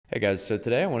Hey guys, so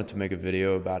today I wanted to make a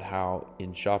video about how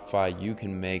in Shopify you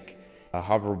can make a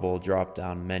hoverable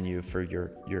drop-down menu for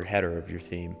your header of your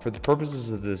theme. For the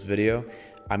purposes of this video,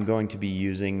 I'm going to be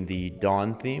using the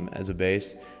Dawn theme as a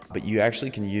base, but you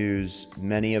actually can use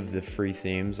many of the free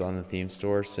themes on the theme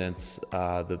store since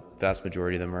the vast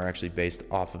majority of them are actually based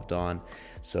off of Dawn.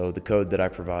 So the code that I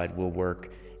provide will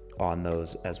work on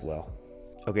those as well.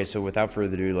 Okay, so without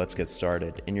further ado, let's get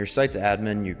started. In your site's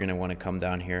admin, you're gonna wanna come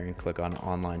down here and click on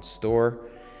Online Store.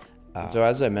 So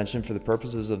as I mentioned, for the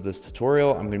purposes of this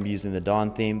tutorial, I'm gonna be using the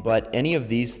Dawn theme, but any of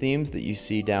these themes that you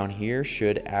see down here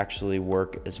should actually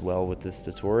work as well with this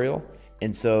tutorial.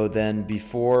 And so then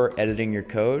before editing your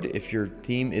code, if your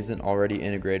theme isn't already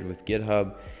integrated with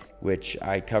GitHub, which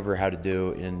I cover how to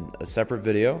do in a separate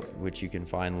video, which you can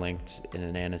find linked in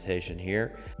an annotation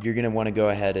here. You're gonna wanna go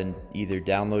ahead and either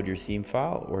download your theme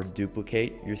file or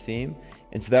duplicate your theme.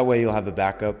 And so that way you'll have a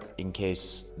backup in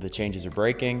case the changes are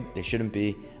breaking. They shouldn't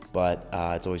be, but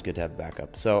it's always good to have a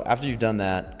backup. So after you've done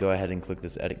that, go ahead and click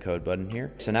this edit code button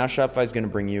here. So now Shopify is gonna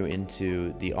bring you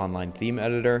into the online theme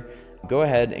editor. Go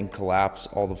ahead and collapse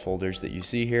all the folders that you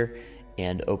see here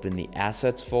and open the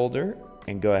assets folder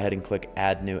and go ahead and click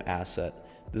add new asset.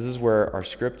 This is where our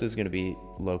script is going to be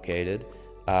located.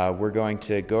 We're going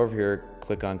to go over here,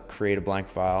 click on create a blank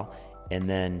file, and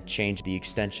then change the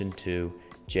extension to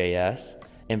JS.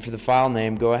 And for the file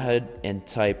name, go ahead and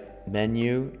type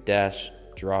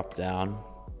menu-dropdown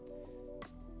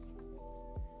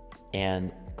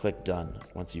and click done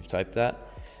once you've typed that.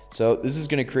 So this is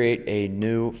going to create a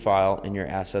new file in your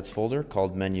assets folder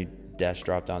called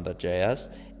menu-dropdown.js.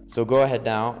 So go ahead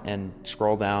now and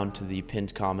scroll down to the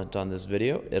pinned comment on this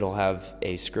video. It'll have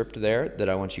a script there that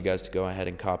I want you guys to go ahead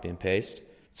and copy and paste.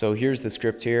 So here's the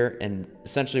script here, and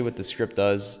essentially what the script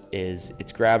does is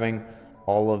it's grabbing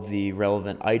all of the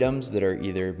relevant items that are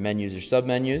either menus or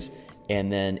submenus and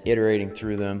then iterating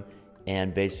through them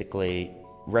and basically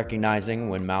recognizing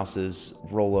when mouses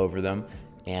roll over them,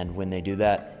 and when they do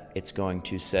that, it's going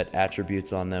to set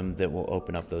attributes on them that will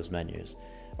open up those menus.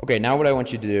 Okay, now what I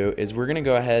want you to do is we're gonna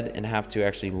go ahead and have to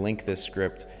actually link this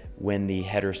script when the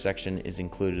header section is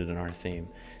included in our theme.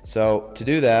 So to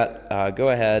do that, go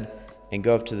ahead and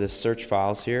go up to the search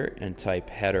files here and type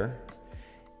header.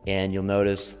 And you'll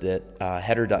notice that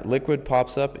header.liquid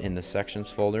pops up in the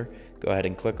sections folder. Go ahead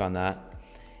and click on that.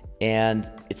 And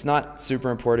it's not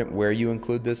super important where you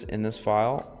include this in this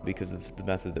file because of the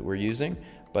method that we're using,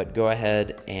 but go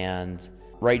ahead and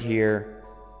right here,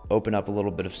 open up a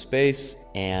little bit of space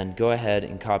and go ahead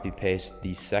and copy paste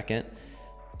the second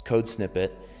code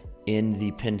snippet in the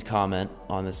pinned comment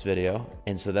on this video.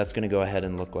 And so that's going to go ahead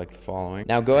and look like the following.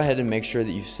 Now go ahead and make sure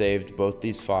that you've saved both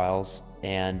these files,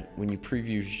 and when you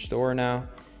preview your store now,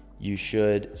 you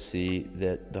should see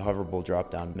that the hoverable drop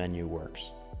down menu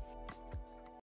works.